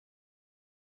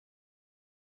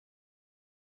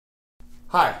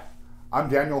Hi, I'm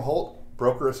Daniel Holt,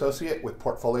 Broker Associate with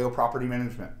Portfolio Property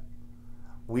Management.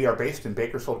 We are based in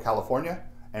Bakersfield, California,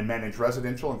 and manage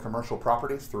residential and commercial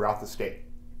properties throughout the state.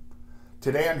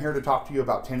 Today I'm here to talk to you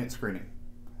about tenant screening.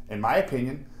 In my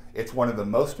opinion, it's one of the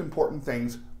most important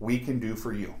things we can do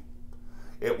for you.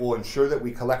 It will ensure that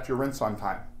we collect your rents on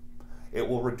time. It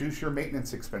will reduce your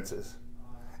maintenance expenses.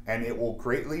 And it will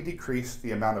greatly decrease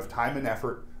the amount of time and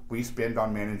effort we spend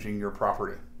on managing your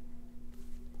property.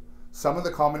 Some of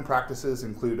the common practices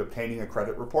include obtaining a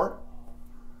credit report,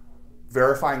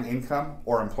 verifying income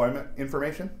or employment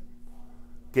information,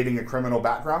 getting a criminal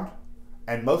background,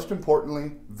 and most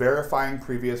importantly, verifying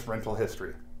previous rental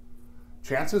history.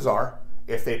 Chances are,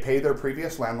 if they pay their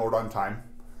previous landlord on time,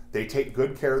 they take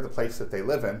good care of the place that they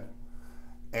live in,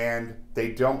 and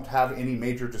they don't have any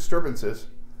major disturbances,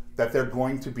 that they're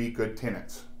going to be good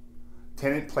tenants.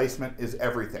 Tenant placement is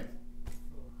everything.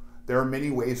 There are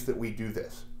many ways that we do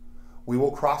this. We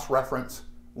will cross-reference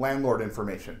landlord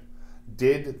information.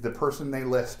 Did the person they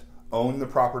list own the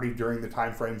property during the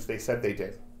time frames they said they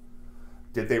did?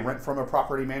 Did they rent from a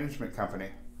property management company?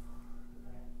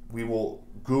 We will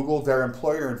Google their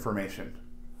employer information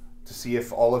to see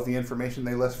if all of the information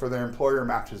they list for their employer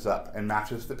matches up and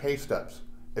matches the pay stubs,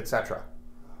 etc.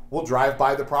 We'll drive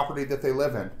by the property that they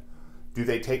live in. Do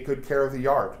they take good care of the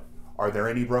yard? Are there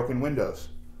any broken windows?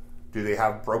 Do they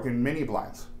have broken mini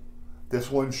blinds? This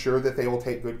will ensure that they will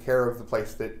take good care of the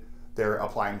place that they're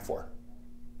applying for.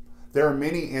 There are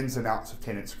many ins and outs of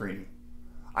tenant screening.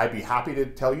 I'd be happy to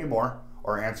tell you more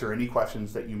or answer any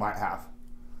questions that you might have.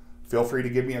 Feel free to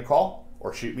give me a call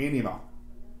or shoot me an email.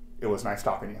 It was nice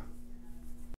talking to you.